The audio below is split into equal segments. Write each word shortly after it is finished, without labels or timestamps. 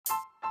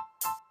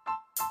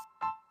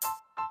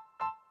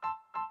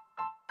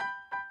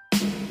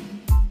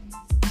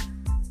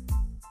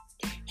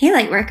Hey,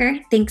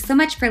 Lightworker. Thanks so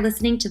much for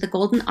listening to the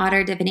Golden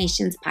Otter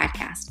Divinations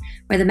podcast,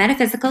 where the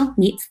metaphysical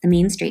meets the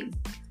mainstream.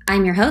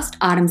 I'm your host,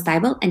 Autumn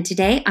Seibel, and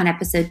today on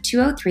episode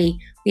 203,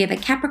 we have a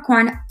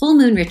Capricorn full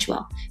moon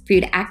ritual for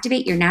you to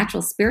activate your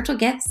natural spiritual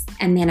gifts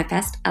and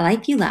manifest a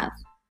life you love.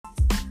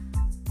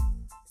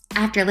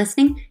 After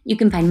listening, you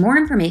can find more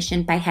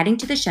information by heading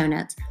to the show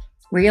notes,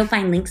 where you'll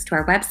find links to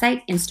our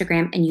website,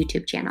 Instagram, and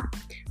YouTube channel.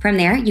 From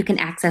there, you can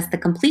access the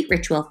complete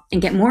ritual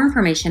and get more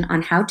information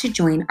on how to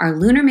join our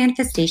Lunar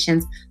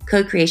Manifestations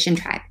Co-Creation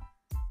Tribe.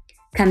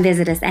 Come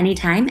visit us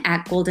anytime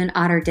at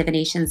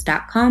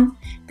goldenotterDivinations.com.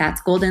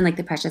 That's golden like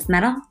the precious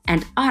metal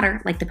and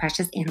otter like the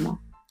precious animal.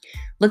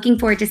 Looking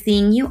forward to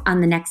seeing you on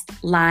the next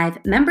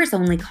live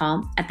members-only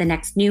call at the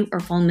next new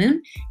or full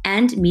moon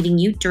and meeting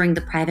you during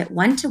the private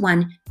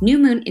one-to-one new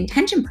moon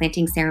intention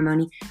planting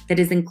ceremony that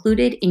is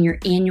included in your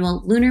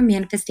annual Lunar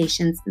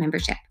Manifestations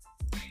membership.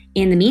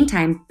 In the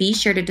meantime, be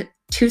sure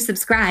to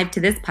subscribe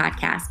to this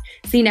podcast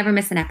so you never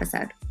miss an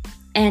episode.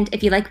 And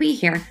if you like what you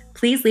hear,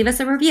 please leave us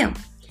a review.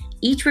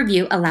 Each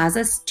review allows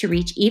us to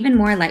reach even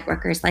more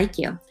lightworkers like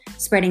you,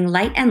 spreading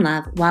light and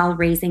love while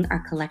raising our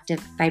collective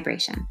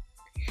vibration.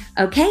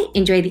 Okay,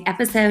 enjoy the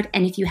episode,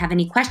 and if you have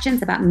any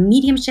questions about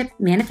mediumship,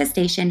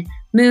 manifestation,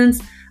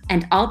 moons,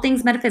 and all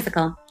things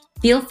metaphysical,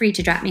 feel free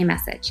to drop me a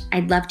message.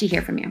 I'd love to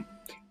hear from you.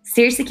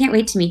 Seriously can't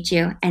wait to meet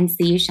you and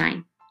see you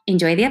shine.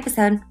 Enjoy the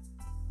episode.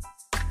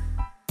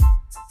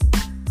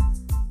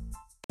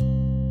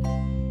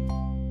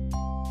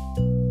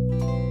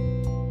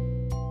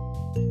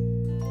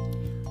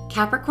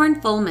 Capricorn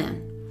full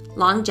moon,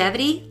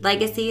 longevity,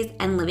 legacies,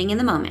 and living in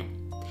the moment.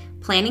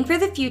 Planning for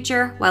the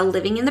future while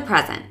living in the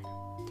present.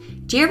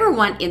 Do you ever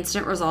want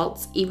instant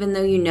results, even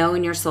though you know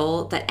in your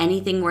soul that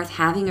anything worth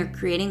having or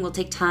creating will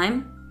take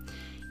time?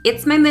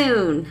 It's my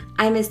moon.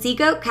 I'm a sea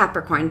goat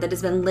Capricorn that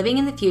has been living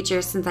in the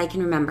future since I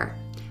can remember.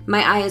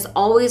 My eye is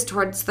always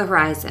towards the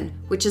horizon,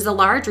 which is a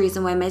large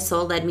reason why my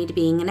soul led me to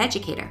being an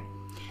educator.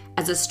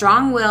 As a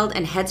strong-willed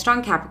and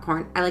headstrong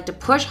Capricorn, I like to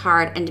push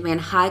hard and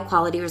demand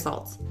high-quality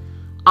results,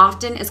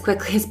 often as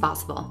quickly as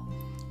possible.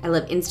 I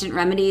love instant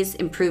remedies,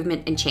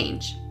 improvement, and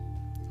change.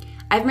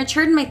 I've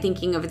matured in my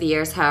thinking over the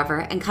years, however,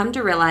 and come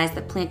to realize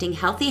that planting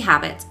healthy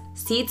habits,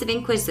 seeds of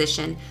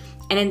inquisition,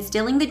 and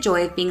instilling the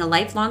joy of being a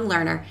lifelong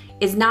learner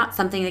is not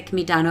something that can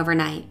be done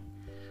overnight.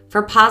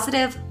 For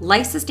positive,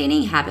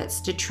 life-sustaining habits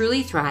to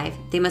truly thrive,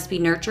 they must be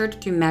nurtured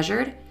through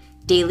measured,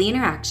 daily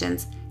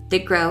interactions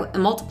that grow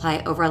and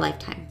multiply over a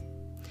lifetime.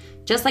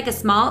 Just like a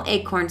small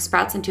acorn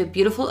sprouts into a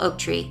beautiful oak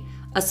tree,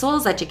 a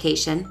soul's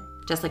education,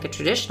 just like a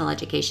traditional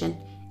education,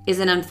 is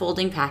an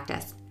unfolding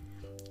practice.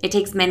 It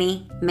takes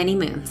many, many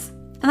moons.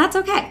 And that's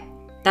okay.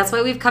 That's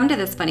why we've come to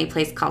this funny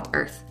place called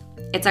Earth.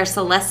 It's our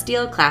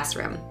celestial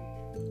classroom.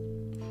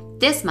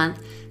 This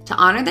month, to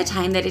honor the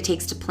time that it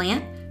takes to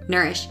plant,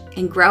 nourish,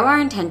 and grow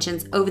our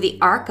intentions over the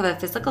arc of a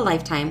physical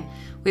lifetime,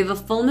 we have a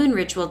full moon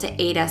ritual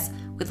to aid us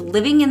with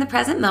living in the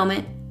present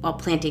moment while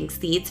planting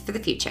seeds for the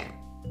future.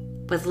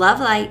 With love,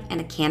 light, and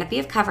a canopy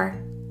of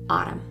cover,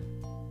 Autumn.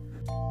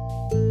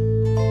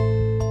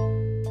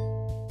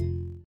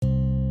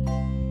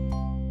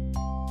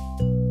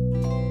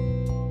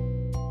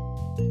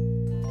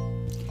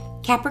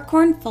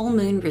 Capricorn full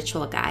moon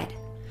ritual guide.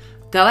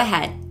 Go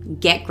ahead,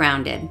 get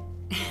grounded.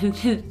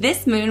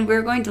 This moon,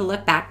 we're going to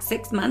look back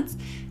 6 months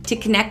to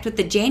connect with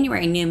the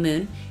January new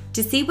moon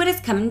to see what has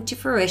come to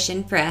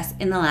fruition for us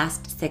in the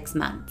last 6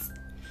 months.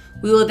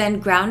 We will then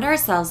ground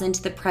ourselves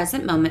into the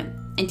present moment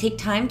and take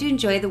time to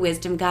enjoy the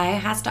wisdom Gaia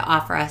has to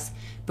offer us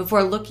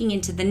before looking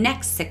into the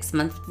next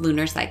 6-month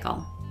lunar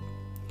cycle.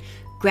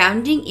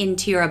 Grounding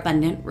into your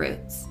abundant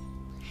roots.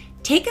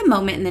 Take a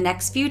moment in the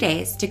next few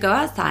days to go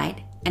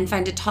outside and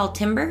find a tall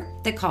timber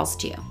that calls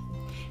to you.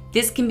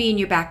 This can be in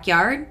your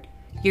backyard,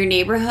 your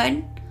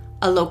neighborhood,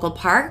 a local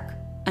park,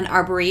 an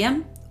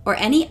arboretum, or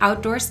any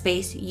outdoor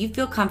space you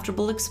feel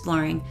comfortable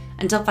exploring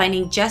until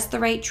finding just the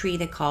right tree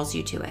that calls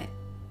you to it.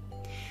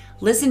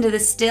 Listen to the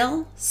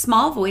still,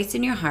 small voice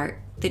in your heart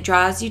that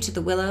draws you to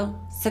the willow,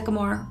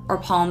 sycamore, or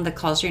palm that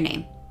calls your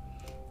name.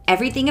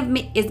 Everything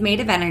is made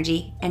of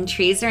energy, and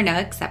trees are no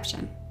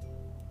exception.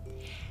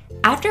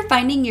 After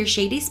finding your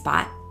shady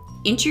spot,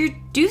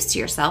 introduce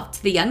yourself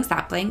to the young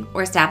sapling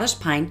or established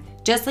pine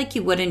just like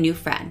you would a new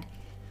friend.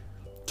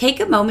 Take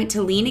a moment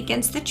to lean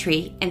against the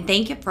tree and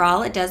thank it for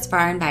all it does for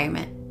our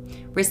environment,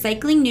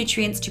 recycling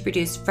nutrients to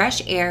produce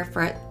fresh air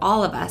for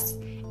all of us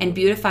and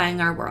beautifying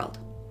our world.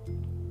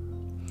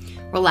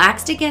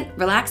 Relax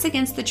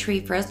against the tree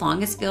for as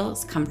long as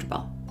feels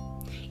comfortable.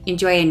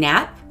 Enjoy a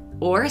nap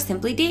or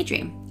simply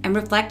daydream and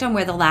reflect on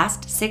where the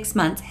last 6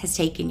 months has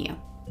taken you.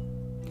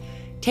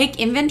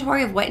 Take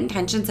inventory of what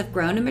intentions have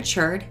grown and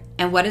matured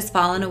and what has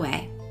fallen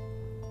away.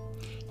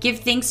 Give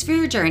thanks for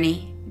your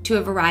journey to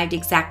have arrived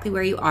exactly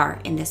where you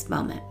are in this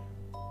moment.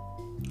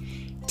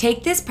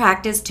 Take this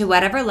practice to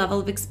whatever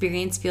level of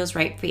experience feels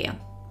right for you,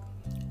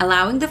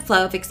 allowing the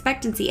flow of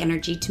expectancy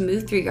energy to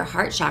move through your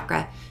heart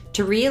chakra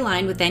to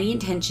realign with any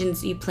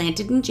intentions you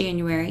planted in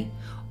January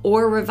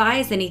or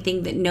revise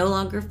anything that no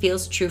longer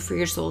feels true for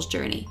your soul's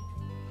journey.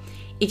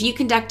 If you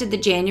conducted the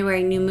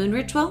January new moon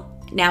ritual,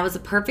 now is a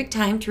perfect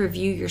time to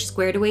review your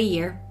squared away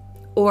year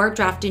or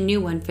draft a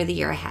new one for the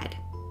year ahead.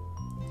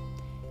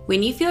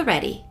 When you feel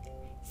ready,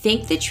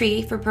 thank the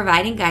tree for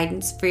providing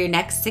guidance for your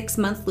next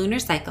 6-month lunar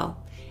cycle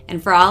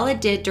and for all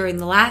it did during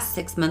the last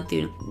 6-month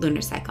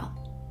lunar cycle.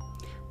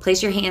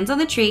 Place your hands on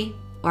the tree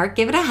or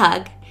give it a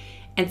hug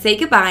and say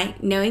goodbye,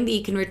 knowing that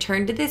you can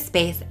return to this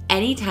space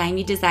anytime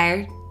you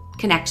desire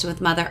connection with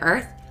Mother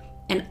Earth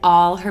and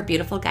all her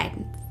beautiful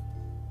guidance.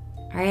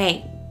 All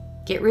right,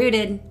 get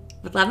rooted.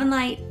 With love and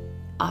light,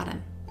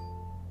 Autumn.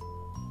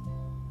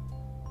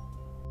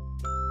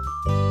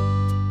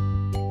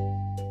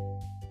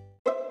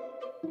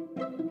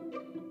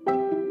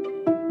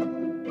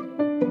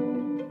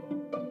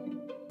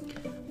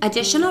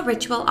 Additional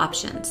ritual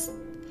options.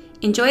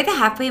 Enjoy the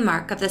halfway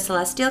mark of the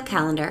celestial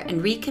calendar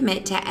and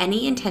recommit to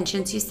any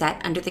intentions you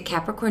set under the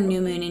Capricorn new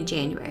moon in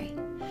January.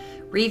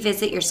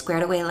 Revisit your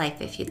squared away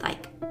life if you'd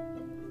like.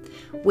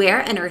 Wear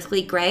an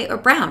earthly gray or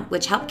brown,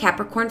 which help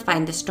Capricorn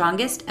find the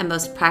strongest and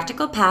most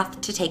practical path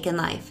to take in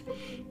life.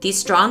 These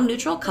strong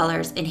neutral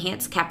colors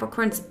enhance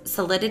Capricorn's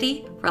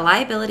solidity,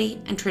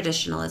 reliability, and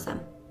traditionalism.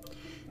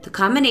 The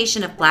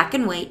combination of black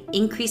and white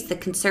increase the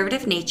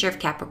conservative nature of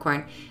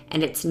Capricorn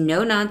and its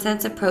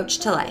no-nonsense approach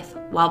to life,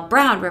 while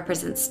brown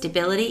represents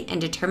stability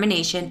and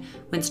determination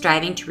when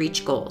striving to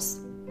reach goals.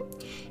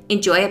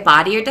 Enjoy a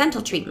body or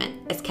dental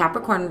treatment, as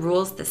Capricorn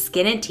rules the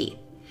skin and teeth.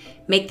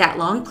 Make that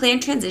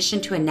long-planned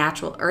transition to a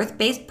natural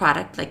earth-based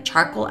product like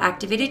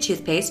charcoal-activated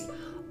toothpaste,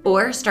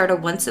 or start a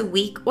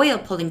once-a-week oil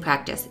pulling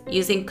practice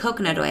using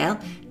coconut oil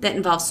that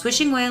involves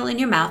swishing oil in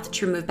your mouth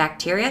to remove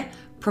bacteria,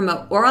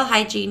 promote oral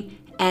hygiene,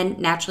 and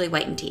naturally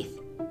whiten teeth.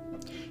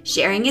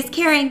 Sharing is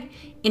caring.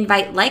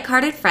 Invite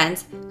like-hearted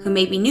friends who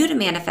may be new to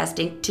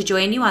manifesting to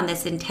join you on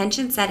this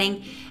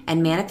intention-setting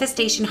and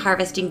manifestation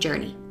harvesting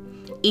journey.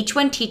 Each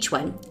one teach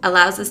one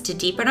allows us to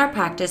deepen our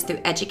practice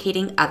through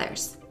educating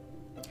others.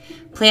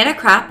 Plan a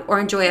crop or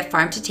enjoy a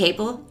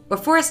farm-to-table or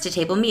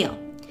forest-to-table meal.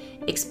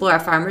 Explore a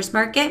farmer's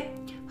market,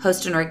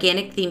 host an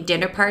organic-themed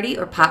dinner party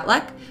or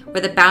potluck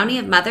where the bounty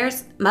of Mother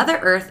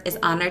Earth is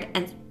honored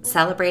and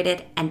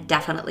celebrated and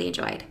definitely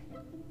enjoyed.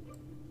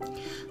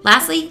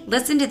 Lastly,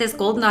 listen to this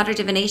Golden Otter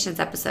Divinations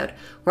episode,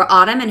 where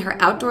Autumn and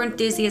her outdoor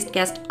enthusiast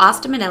guest,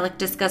 Asta Menelik,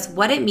 discuss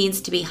what it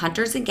means to be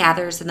hunters and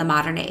gatherers in the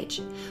modern age,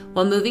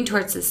 while moving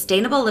towards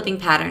sustainable living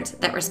patterns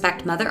that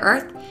respect Mother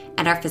Earth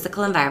and our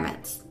physical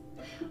environments.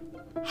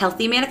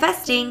 Healthy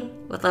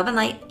manifesting! With love and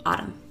light,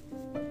 Autumn.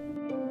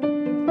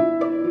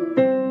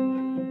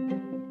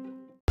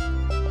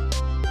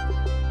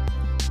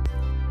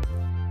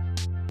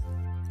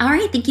 All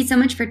right, thank you so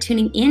much for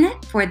tuning in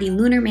for the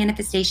Lunar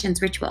Manifestations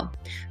Ritual.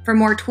 For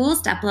more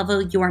tools to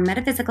uplevel your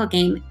metaphysical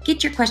game,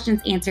 get your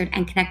questions answered,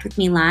 and connect with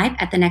me live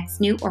at the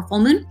next new or full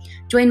moon,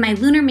 join my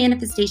Lunar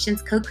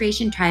Manifestations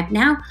Co-Creation Tribe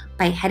now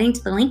by heading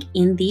to the link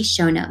in the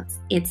show notes.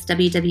 It's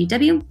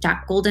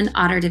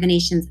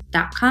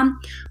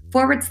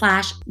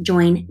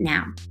www.goldenotterDivinations.com/join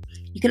now.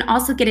 You can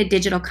also get a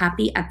digital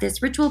copy of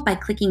this ritual by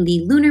clicking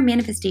the Lunar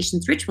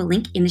Manifestations Ritual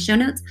link in the show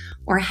notes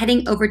or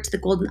heading over to the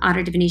Golden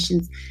Otter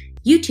Divinations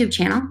YouTube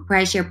channel, where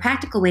I share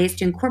practical ways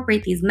to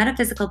incorporate these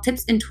metaphysical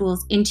tips and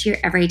tools into your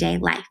everyday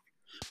life.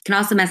 You can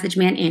also message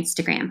me on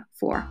Instagram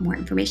for more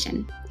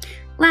information.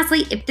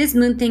 Lastly, if this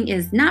moon thing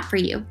is not for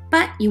you,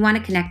 but you want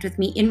to connect with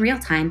me in real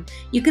time,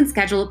 you can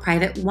schedule a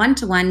private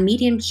one-to-one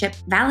mediumship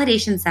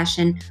validation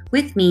session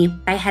with me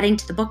by heading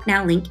to the Book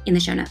Now link in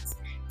the show notes.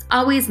 It's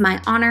always my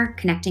honor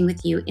connecting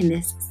with you in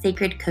this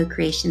sacred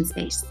co-creation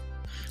space.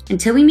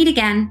 Until we meet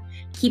again,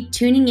 keep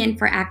tuning in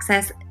for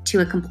access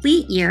to a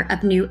complete year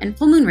of new and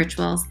full moon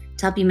rituals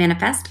to help you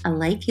manifest a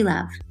life you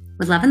love.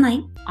 With love and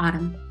light,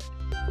 Autumn.